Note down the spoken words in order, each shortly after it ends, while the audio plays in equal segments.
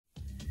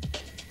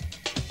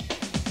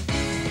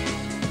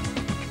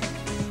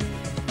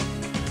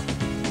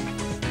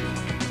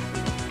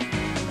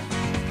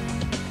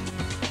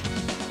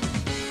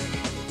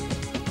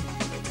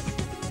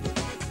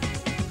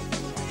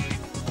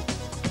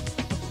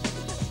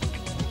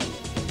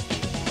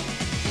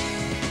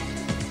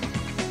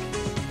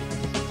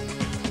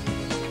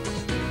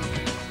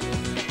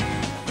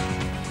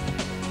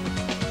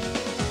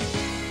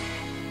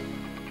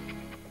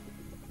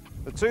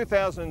The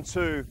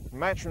 2002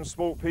 Matchroom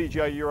Sport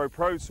PGA Euro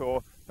Pro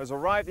Tour has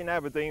arrived in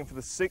Aberdeen for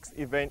the 6th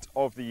event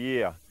of the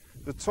year.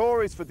 The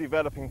tour is for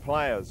developing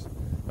players,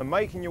 and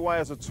making your way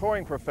as a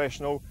touring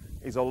professional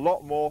is a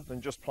lot more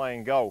than just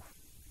playing golf.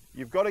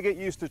 You've got to get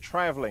used to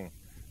travelling,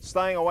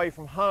 staying away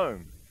from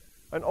home,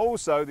 and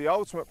also the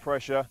ultimate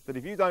pressure that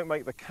if you don't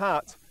make the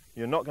cut,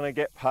 you're not going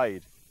to get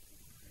paid.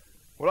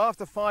 Well,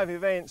 after 5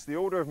 events, the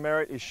order of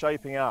merit is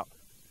shaping up.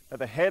 At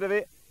the head of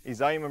it is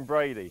Eamon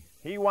Brady.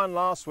 He won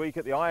last week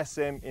at the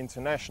ISM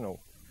International.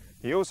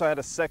 He also had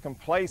a 2nd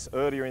place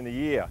earlier in the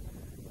year.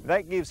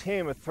 That gives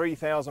him a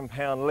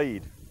 £3,000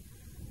 lead.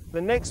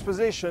 The next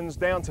positions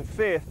down to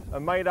 5th are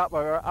made up of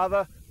our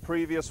other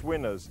previous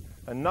winners,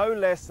 and no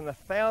less than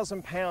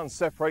 £1,000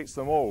 separates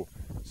them all,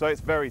 so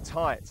it's very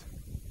tight.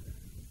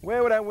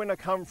 Where would our winner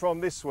come from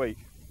this week?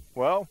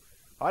 Well,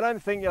 I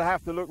don't think you'll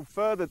have to look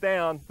further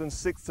down than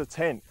 6th to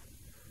 10th.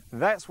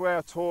 That's where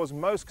our tour's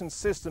most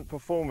consistent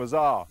performers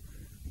are.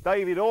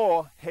 David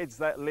Orr heads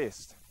that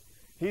list.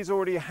 He's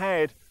already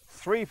had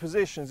 3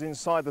 positions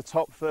inside the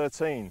top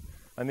 13,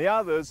 and the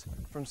others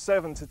from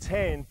 7 to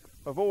 10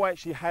 have all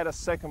actually had a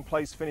 2nd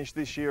place finish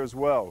this year as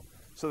well,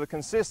 so the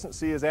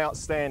consistency is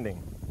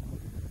outstanding.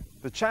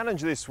 The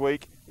challenge this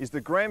week is the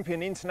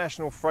Grampian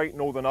International Freight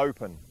Northern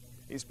Open.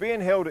 It's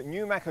being held at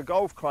Newmachar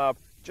Golf Club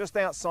just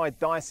outside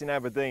Dice in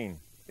Aberdeen.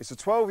 It's a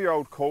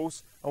 12-year-old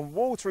course, and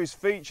water is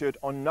featured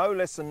on no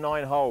less than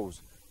 9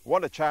 holes.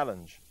 What a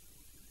challenge.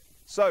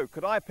 So,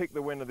 could I pick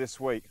the winner this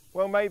week?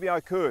 Well, maybe I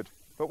could,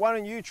 but why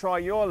don't you try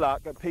your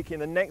luck at picking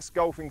the next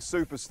golfing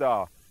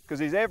superstar? Because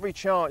there's every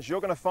chance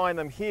you're going to find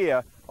them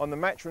here on the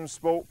Matchroom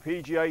Sport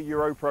PGA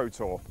Euro Pro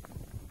Tour.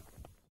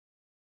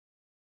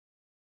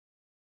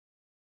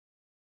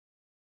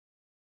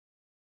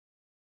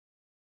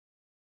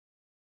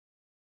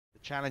 The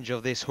challenge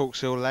of this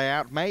Hawkshill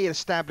layout may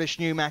establish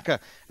Newmachar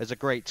as a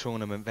great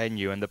tournament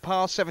venue, and the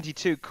par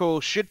 72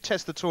 course should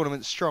test the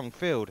tournament's strong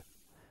field.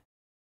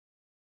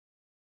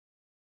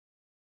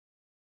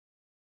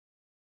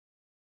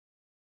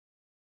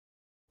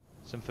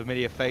 Some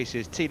familiar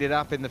faces teed it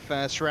up in the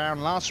first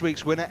round. Last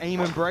week's winner,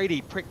 Eamon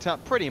Brady, pricked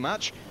up pretty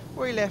much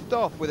where he left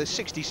off with a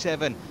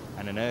 67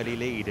 and an early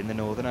lead in the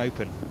Northern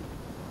Open.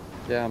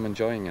 Yeah, I'm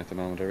enjoying it at the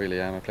moment, I really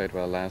am. I played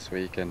well last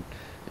week, and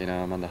you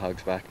know, I'm on the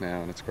Hogs back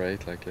now, and it's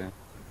great, like, yeah.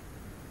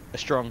 A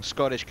strong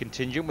Scottish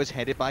contingent was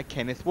headed by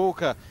Kenneth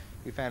Walker,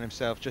 who found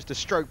himself just a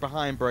stroke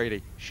behind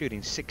Brady,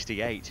 shooting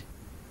 68.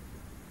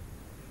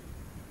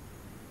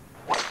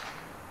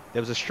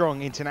 There was a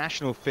strong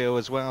international feel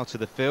as well to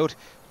the field.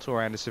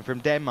 Tor Anderson from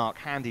Denmark,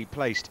 handy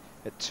placed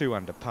at 2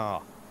 under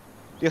par.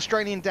 The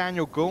Australian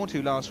Daniel Gaunt,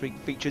 who last week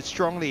featured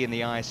strongly in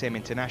the ISM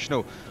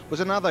International,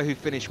 was another who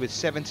finished with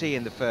 70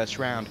 in the first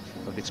round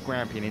of this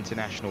Grampian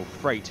International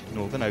Freight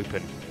Northern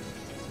Open.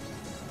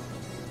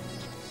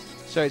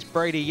 So it's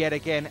Brady yet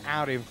again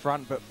out in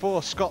front, but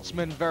 4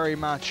 Scotsmen very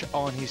much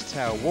on his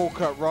tail.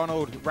 Walker,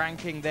 Ronald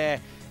ranking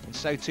there, and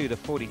so too the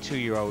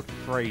 42-year-old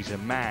Fraser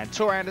Mann.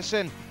 Tor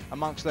Anderson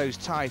amongst those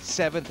tied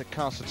 7th at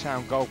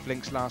Castletown Golf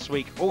Links last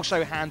week,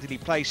 also handily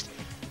placed.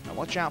 Now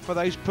watch out for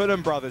those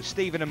Pullen brothers,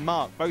 Stephen and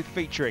Mark, both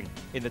featuring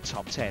in the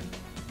top 10.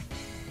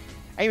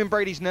 Eamon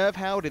Brady's nerve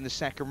held in the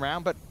 2nd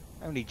round, but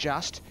only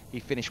just. He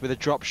finished with a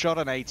drop shot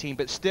on 18,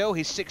 but still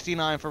his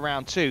 69 for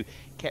round 2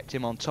 kept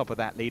him on top of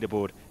that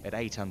leaderboard at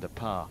 8 under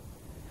par.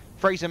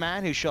 Fraser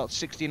Mann, who shot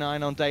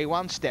 69 on day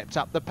 1, stepped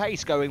up the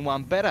pace, going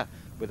 1 better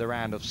with a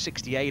round of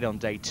 68 on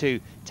day 2,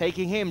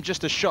 taking him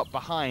just a shot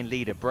behind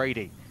leader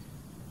Brady.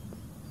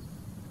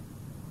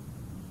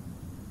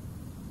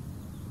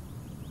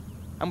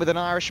 And with an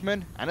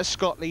Irishman and a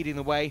Scot leading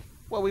the way,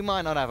 well, we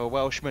might not have a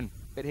Welshman,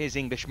 but here's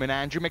Englishman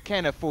Andrew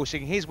McKenna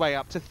forcing his way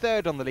up to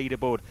 3rd on the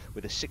leaderboard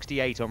with a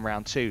 68 on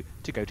round 2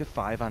 to go to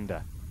 5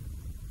 under.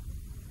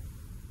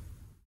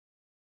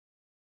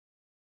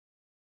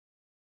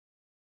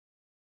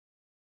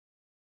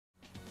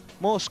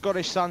 More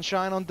Scottish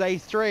sunshine on day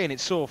 3, and it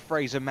saw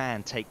Fraser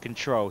Mann take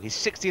control. His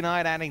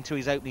 69 adding to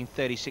his opening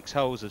 36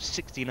 holes of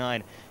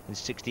 69 and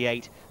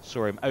 68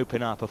 saw him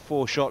open up a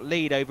 4-shot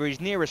lead over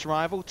his nearest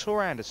rival,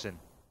 Tor Anderson.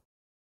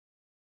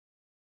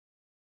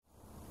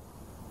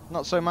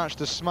 Not so much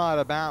to smile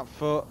about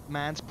for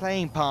Mann's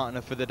playing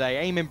partner for the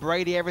day. Eamon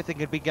Brady, everything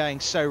had been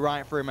going so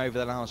right for him over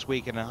the last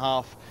week and a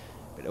half,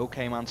 but it all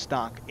came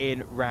unstuck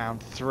in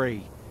round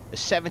 3. A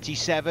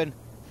 77,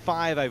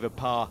 5 over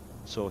par,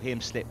 saw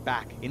him slip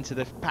back into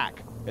the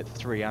pack at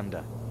 3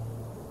 under.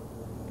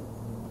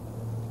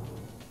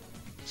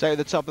 So at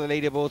the top of the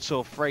leaderboard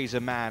saw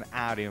Fraser Mann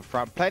out in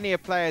front. Plenty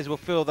of players will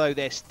feel though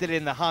they're still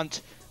in the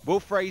hunt.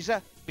 Will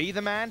Fraser be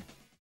the man?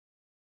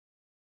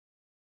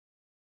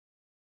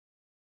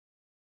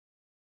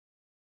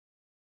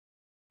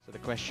 So the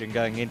question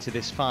going into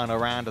this final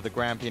round of the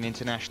Grampian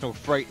International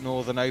Freight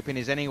Northern Open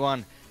is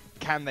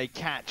can they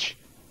catch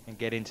and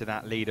get into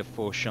that lead of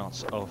 4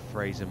 shots of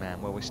Fraser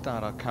Mann? Well, we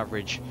start our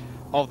coverage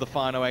of the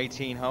final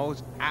 18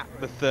 holes at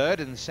the 3rd,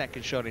 and the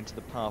 2nd shot into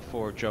the par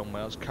 4 of John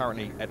Wells,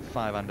 currently at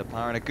 5 under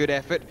par, and a good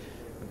effort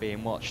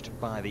being watched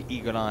by the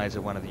eagle eyes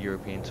of one of the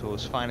European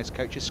Tour's finest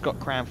coaches, Scott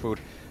Cranfield,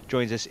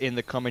 joins us in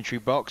the commentary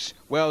box.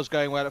 Wells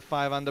going well at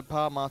 5 under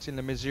par. Martin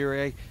Le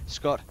Mesurier,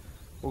 Scott,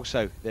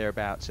 also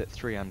thereabouts at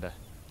 3 under.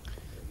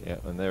 Yeah,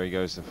 and there he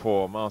goes to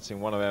 4. Martin,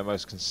 one of our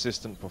most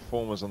consistent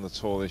performers on the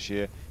tour this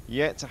year.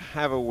 Yet to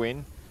have a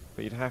win,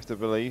 but you'd have to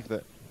believe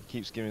that he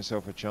keeps giving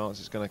himself a chance.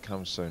 It's going to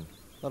come soon.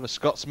 A lot of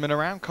Scotsmen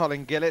around.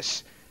 Colin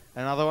Gillis,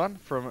 another one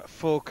from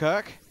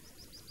Falkirk.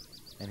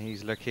 And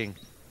he's looking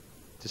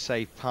to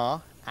save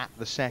par at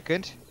the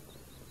second.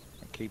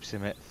 That keeps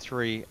him at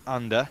 3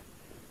 under.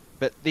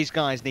 But these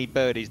guys need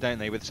birdies, don't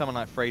they? With someone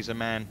like Fraser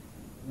Mann,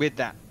 with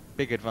that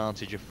big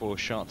advantage of 4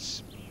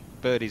 shots,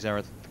 birdies are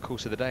at the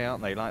course of the day,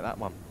 aren't they? Like that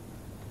one.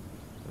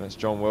 And that's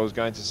John Wells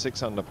going to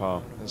 6 under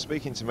par. And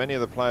speaking to many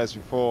of the players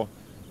before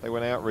they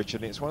went out,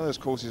 Richard, it's one of those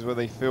courses where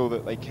they feel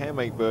that they can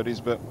make birdies,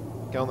 but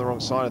go on the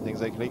wrong side of things,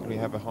 they can equally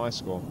have a high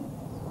score.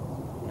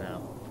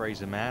 Now,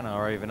 Fraser Mann,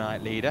 our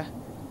overnight leader,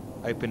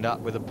 opened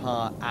up with a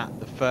par at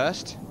the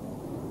first.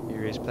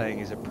 Here he is playing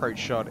his approach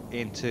shot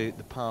into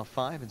the par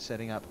 5 and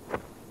setting up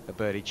a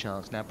birdie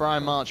chance. Now,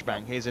 Brian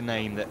Marchbank, here's a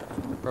name that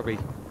probably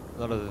a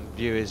lot of the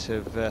viewers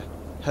have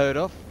heard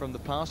of from the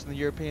past on the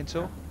European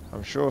Tour.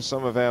 I'm sure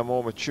some of our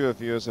more mature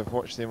viewers have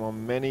watched him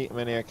on many,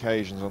 many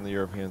occasions on the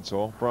European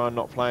Tour. Brian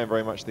not playing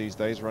very much these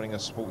days, running a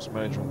sports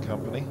management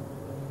company.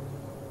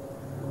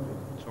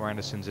 Tor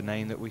Anderson's a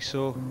name that we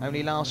saw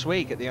only last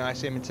week at the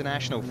ISM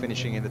International,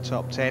 finishing in the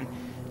top 10,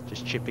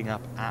 just chipping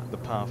up at the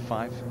par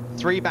 5.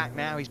 3 back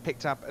now, he's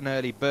picked up an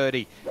early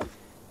birdie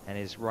and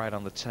is right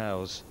on the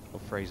tails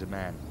of Fraser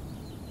Mann.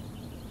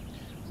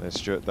 There's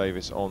Stuart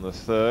Davis on the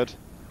 3rd.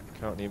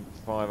 Currently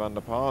 5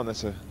 under par, and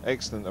that's an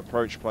excellent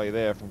approach play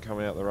there from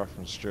coming out the rough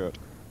from Stuart.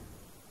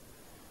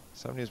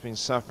 Somebody has been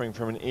suffering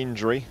from an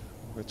injury.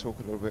 We'll talk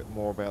a little bit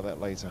more about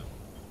that later.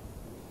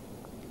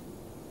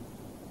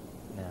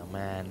 Now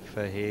Mann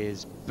for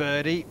his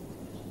birdie.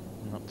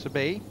 Not to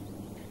be.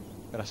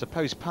 But I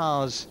suppose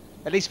pars,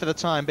 at least for the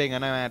time being, I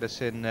know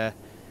Anderson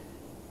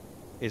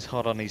is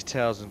hot on his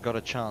tails and got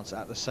a chance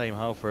at the same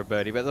hole for a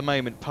birdie, but at the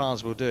moment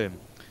pars will do him.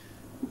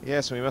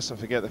 Yes, and we mustn't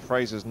forget that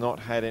Fraser's not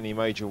had any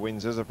major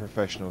wins as a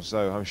professional,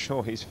 so I'm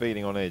sure he's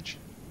feeding on edge.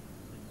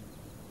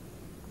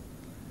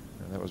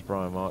 And that was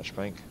Brian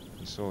Marchbank.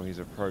 You saw his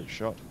approach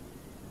shot.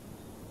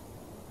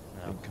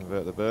 Didn't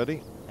convert the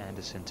birdie.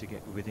 Anderson to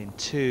get within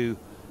 2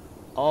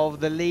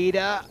 of the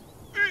leader.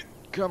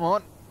 Come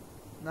on.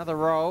 Another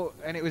roll,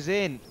 and it was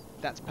in.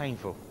 That's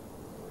painful.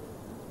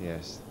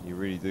 Yes, you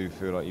really do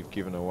feel like you've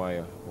given away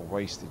a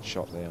wasted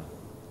shot there.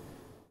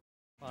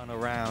 Final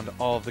round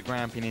of the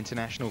Grampian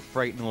International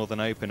Freight Northern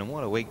Open, and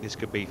what a week this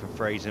could be for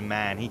Fraser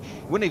Mann. He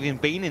wouldn't have even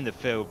been in the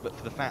field but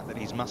for the fact that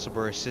his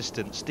Musselburgh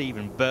assistant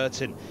Stephen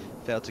Burton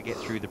failed to get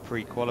through the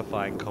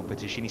pre-qualifying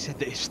competition. He said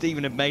that if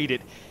Stephen had made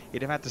it,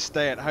 he'd have had to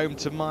stay at home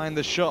to mind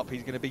the shop.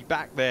 He's going to be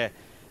back there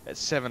at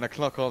 7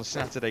 o'clock on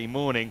Saturday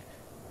morning,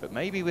 but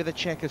maybe with a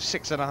cheque of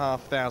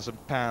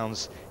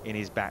 £6,500 in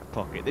his back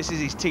pocket. This is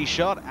his tee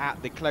shot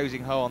at the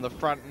closing hole on the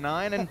front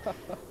 9, and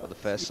well, the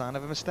first sign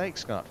of a mistake,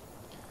 Scott.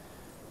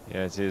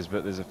 Yeah, it is,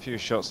 but there's a few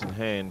shots in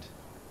hand.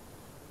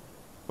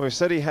 Well, we've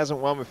said he hasn't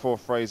won before,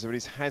 Fraser, but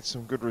he's had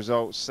some good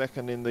results.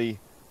 Second in the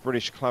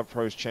British Club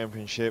Pros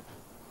Championship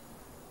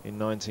in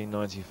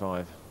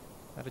 1995.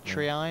 That a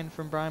tree iron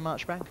from Brian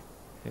Marchbank?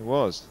 It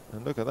was,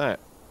 and look at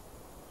that.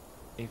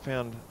 He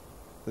found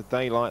the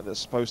daylight that's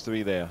supposed to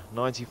be there.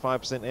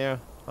 95% air,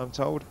 I'm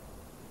told.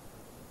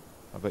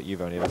 I bet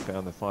you've only ever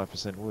found the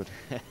 5% wood.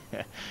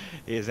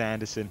 Here's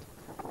Anderson.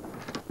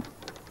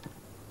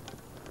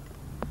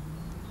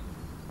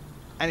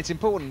 And it's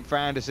important for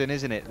Anderson,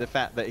 isn't it, the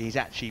fact that he's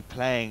actually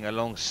playing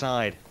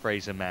alongside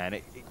Fraser Mann.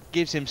 It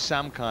gives him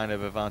some kind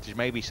of advantage,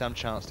 maybe some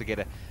chance to get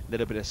a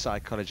little bit of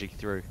psychology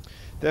through.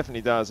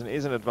 Definitely does, and it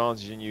is an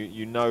advantage, and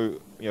you know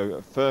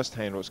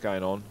firsthand what's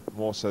going on,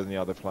 more so than the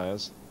other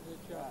players.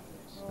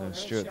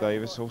 Stuart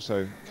Davis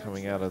also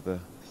coming out of the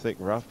thick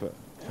rough, but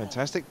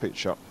fantastic pitch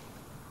shot.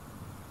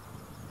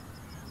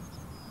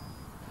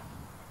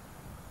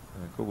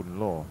 Gordon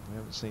Law, we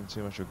haven't seen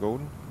too much of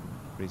Gordon,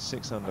 but he's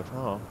 6 under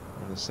par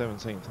on the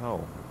 17th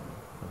hole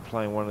and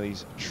playing one of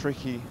these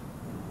tricky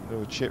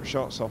little chip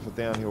shots off a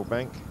downhill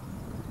bank.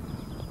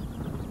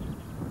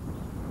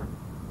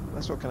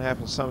 That's what can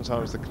happen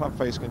sometimes. The club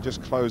face can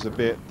just close a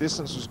bit.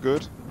 Distance was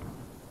good,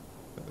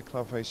 but the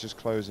club face just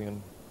closing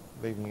and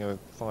leaving a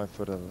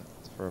 5-footer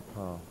for a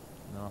par.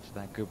 And after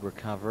that good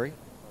recovery,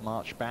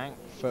 Marchbank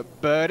for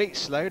birdie.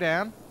 Slow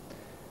down.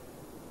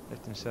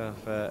 Left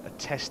himself a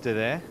tester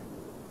there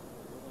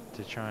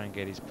to try and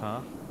get his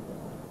par.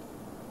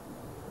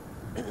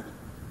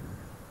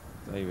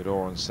 David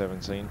Orr on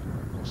 17,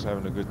 also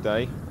having a good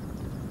day.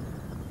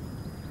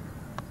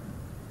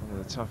 One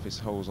of the toughest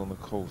holes on the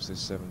course,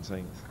 this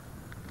 17th.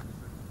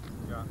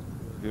 Yeah.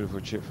 Beautiful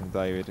chip from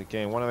David.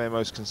 Again, one of our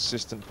most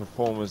consistent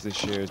performers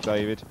this year is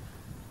David.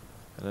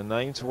 And a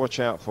name to watch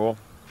out for.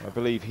 I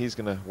believe he's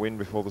going to win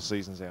before the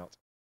season's out.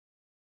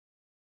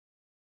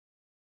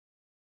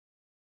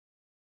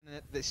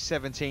 At this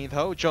 17th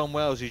hole, John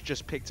Wells, who's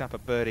just picked up a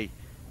birdie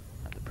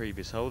at the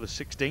previous hole, the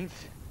 16th,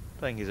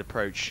 playing his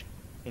approach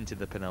into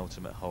the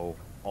penultimate hole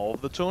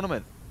of the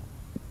tournament.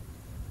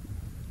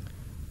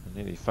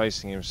 Nearly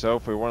facing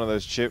himself with one of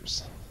those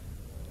chips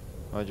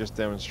I just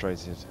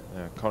demonstrated.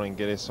 Now Colin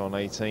Gillis on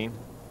 18.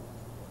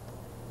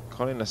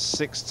 Colin, a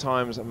 6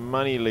 times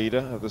money leader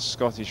of the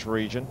Scottish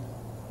region.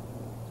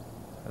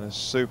 And a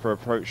super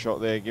approach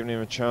shot there, giving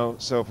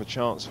himself a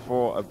chance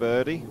for a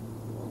birdie.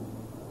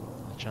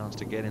 A chance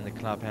to get in the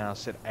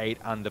clubhouse at 8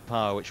 under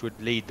par, which would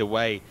lead the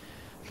way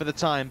for the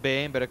time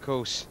being. But of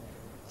course,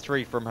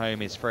 3 from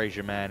home is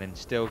Fraser Mann, and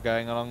still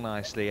going along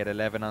nicely at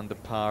 11 under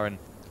par. And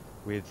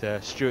with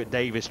Stuart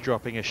Davis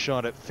dropping a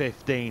shot at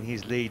 15,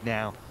 his lead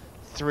now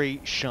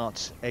 3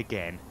 shots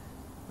again.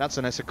 That's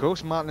on us, of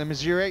course. Martin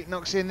Missouri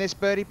knocks in this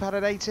birdie putt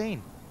at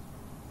 18.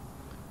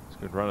 It's a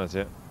good run at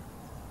it.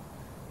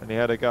 And he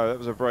had a go. That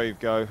was a brave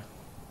go.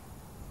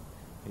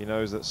 He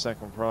knows that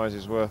second prize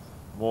is worth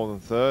more than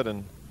third,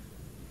 and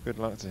good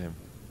luck to him.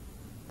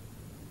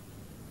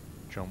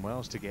 John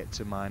Wells to get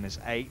to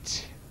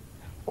 -8.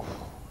 Oh,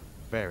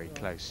 very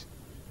close.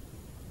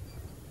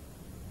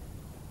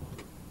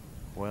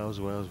 Wells,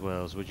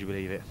 would you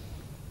believe it?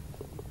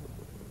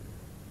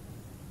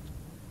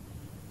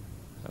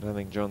 I don't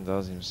think John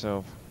does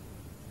himself.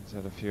 He's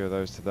had a few of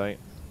those today,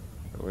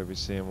 but we'll be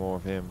seeing more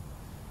of him.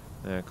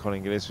 Now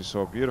Colin Gillis, we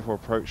saw a beautiful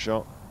approach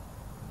shot.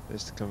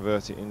 This to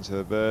convert it into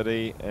the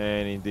birdie,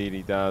 and indeed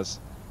he does.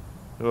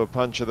 A little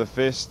punch of the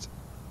fist,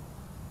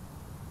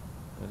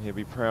 and he'll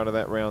be proud of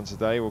that round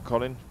today, will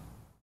Colin?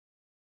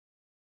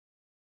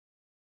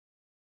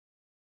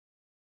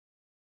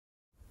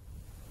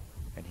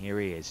 And here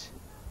he is.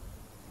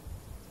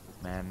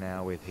 Man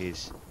now with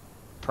his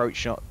approach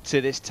shot to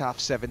this tough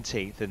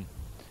 17th, and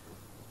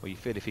well, you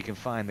feel if he can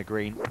find the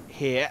green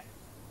here,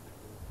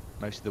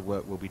 most of the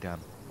work will be done.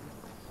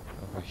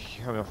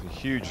 Coming off a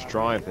huge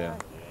drive there,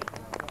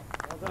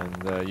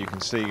 and you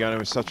can see going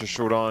with such a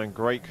short iron,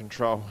 great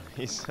control.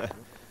 He's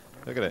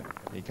look at it,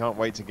 he can't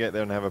wait to get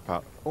there and have a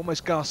putt.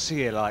 Almost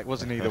Garcia-like,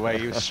 wasn't he, the way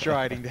he was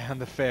striding down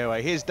the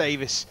fairway. Here's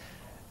Davis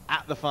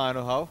at the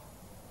final hole.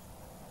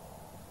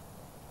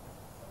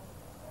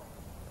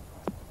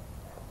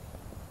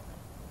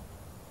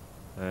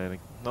 And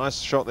a nice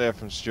shot there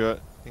from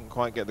Stuart. Didn't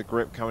quite get the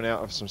grip coming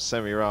out of some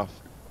semi-rough.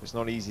 It's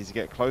not easy to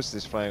get close to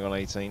this flag on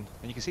 18.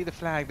 And you can see the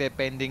flag there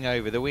bending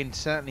over. The wind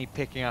certainly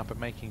picking up and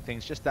making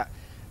things just that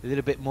a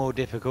little bit more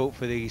difficult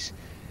for these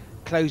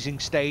closing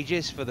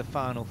stages for the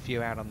final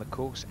few out on the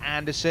course.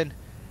 Anderson,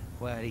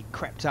 well, he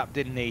crept up,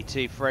 didn't he,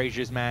 to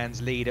Fraser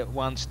Mann's lead at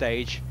one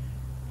stage.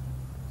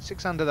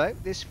 6 under though,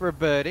 this for a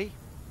birdie.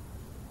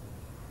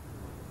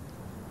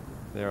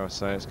 There I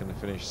say it's going to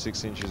finish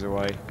 6 inches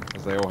away,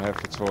 as they all have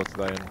for tour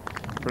today,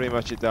 and pretty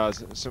much it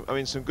does. I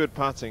mean, some good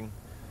putting.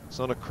 It's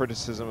not a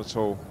criticism at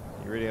all.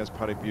 He really has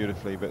putted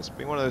beautifully, but it's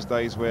been one of those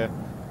days where it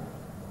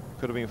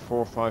could have been 4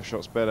 or 5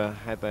 shots better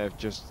had they have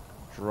just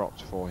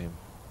dropped for him.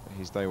 But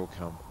his day will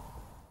come.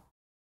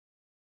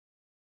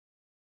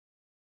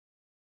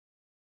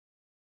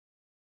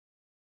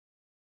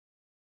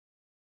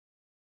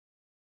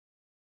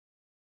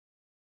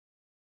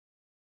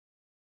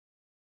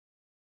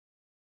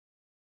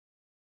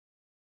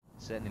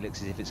 Certainly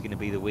looks as if it's going to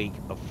be the week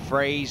of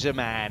Fraser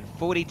Mann,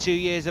 42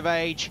 years of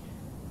age,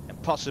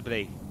 and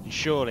possibly,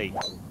 surely,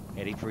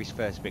 heading for his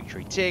first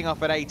victory. Teeing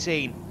off at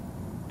 18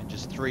 and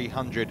just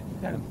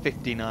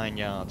 359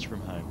 yards from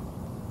home.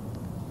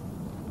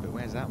 But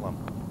where's that one?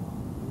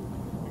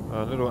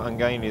 A little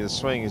ungainly, the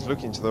swing is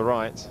looking to the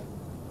right.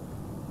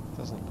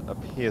 Doesn't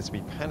appear to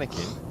be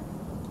panicking.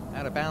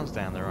 Out of bounds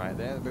down the right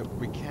there, but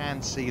we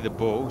can see the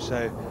ball,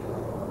 so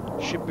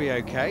should be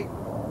okay.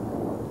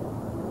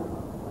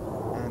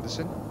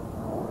 Anderson.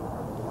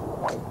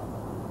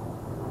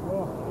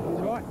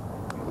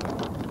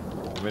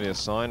 Familiar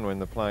sign when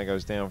the player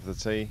goes down for the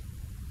tee.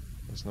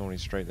 It's normally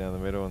straight down the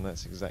middle, and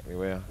that's exactly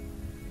where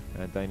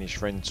our Danish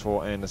friend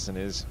Tor Anderson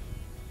is.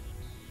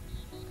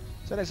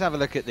 So let's have a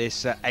look at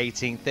this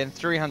 18th then.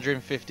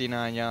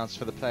 359 yards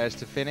for the players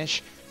to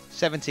finish.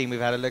 17 we've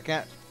had a look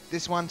at.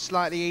 This one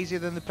slightly easier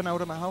than the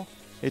penultimate hole?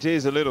 It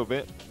is a little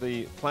bit.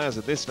 The players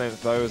at this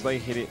length, though, as they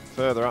hit it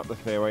further up the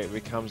fairway, it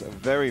becomes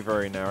very,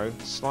 very narrow,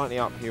 slightly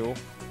uphill.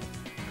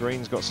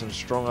 Green's got some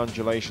strong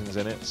undulations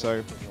in it,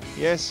 so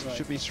yes,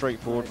 should be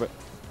straightforward, but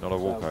not a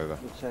walkover.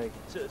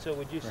 So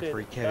would you say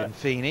referee Kevin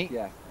Feeney,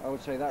 yeah, I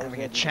would say that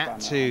having a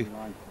chat to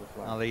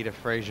our leader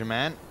Fraser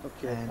Mann,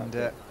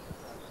 and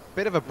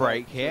bit of a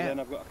break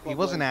here. He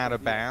wasn't out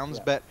of bounds,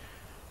 but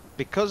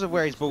because of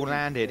where his ball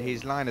landed,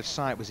 his line of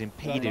sight was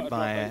impeded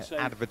by an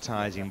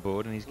advertising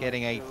board, and he's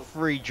getting a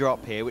free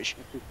drop here, which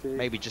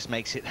maybe just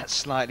makes it that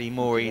slightly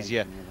more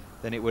easier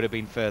than it would have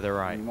been further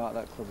right.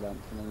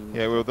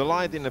 Yeah, well, the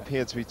lie didn't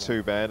appear to be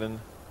too bad, and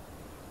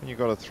when you've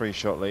got a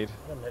 3-shot lead,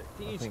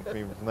 I think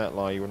from that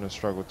lie you wouldn't have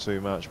struggled too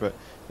much. But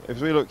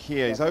if we look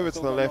here, he's over to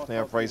the left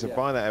now, Fraser,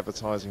 by that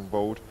advertising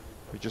board.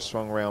 We just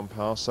swung round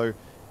past, so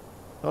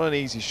not an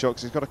easy shot,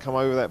 because he's got to come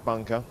over that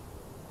bunker.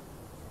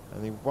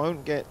 And he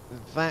won't get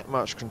that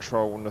much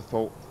control, I wouldn't have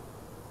thought,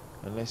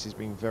 unless he's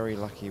been very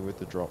lucky with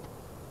the drop.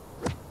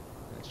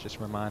 Let's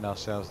just remind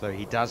ourselves, though,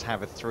 he does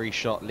have a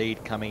 3-shot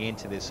lead coming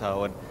into this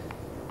hole, and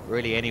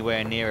really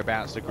anywhere near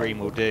abouts the green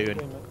will do.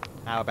 And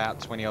How about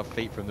 20 odd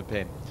feet from the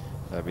pin?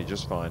 That'd be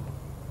just fine.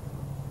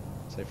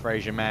 So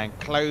Fraser Mann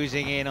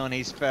closing in on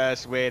his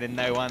first win, and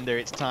no wonder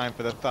it's time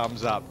for the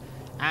thumbs up.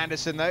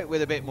 Anderson, though,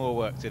 with a bit more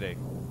work to do.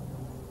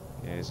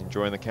 Yeah, he's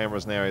enjoying the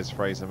cameras now, is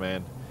Fraser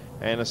Mann.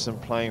 Anderson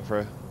playing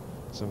for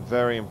some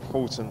very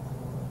important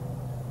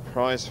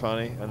prize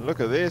money. And look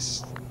at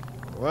this.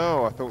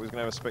 Well, I thought we was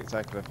going to have a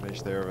spectacular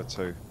finish there of a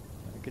 2.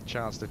 A good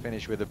chance to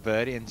finish with a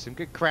birdie, and some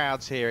good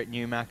crowds here at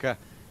Newmachar,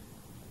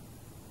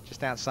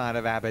 just outside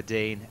of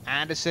Aberdeen.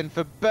 Anderson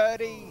for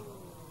birdie.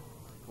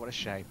 What a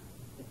shame.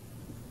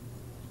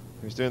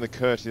 He was doing the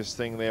courteous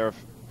thing there of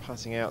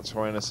putting out to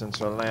Anderson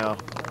to allow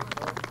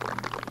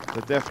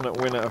the definite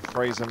winner of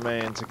Fraser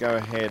Mann to go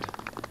ahead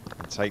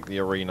and take the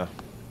arena.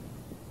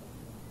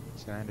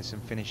 So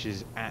Anderson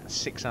finishes at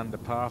 6 under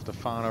par after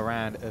final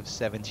round of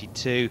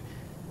 72.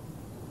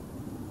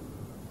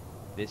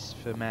 This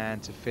for Mann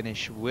to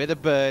finish with a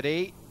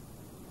birdie.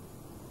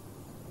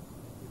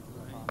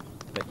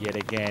 But yet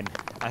again,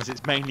 as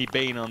it's mainly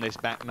been on this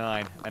back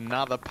 9,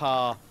 another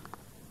par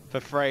for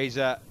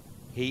Fraser.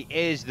 He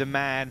is the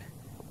man,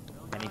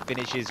 and he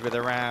finishes with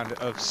a round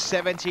of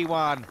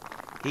 71.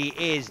 He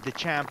is the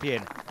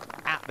champion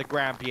at the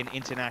Grampian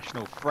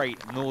International Freight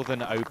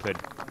Northern Open.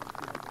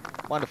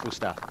 Wonderful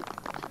stuff.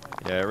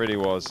 Yeah, it really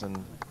was, and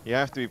you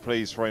have to be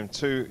pleased for him.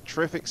 2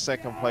 terrific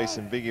second place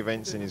in big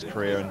events in his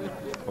career, and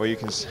well, you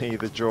can see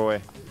the joy.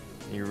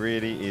 He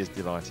really is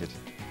delighted.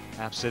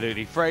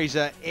 Absolutely.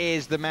 Fraser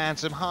is the man.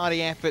 Some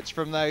hardy efforts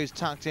from those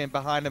tucked in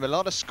behind him. A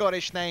lot of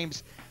Scottish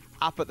names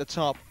up at the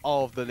top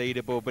of the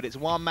leaderboard, but it's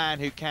one man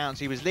who counts.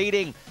 He was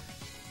leading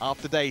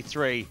after day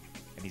 3,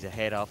 and he's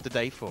ahead after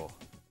day 4.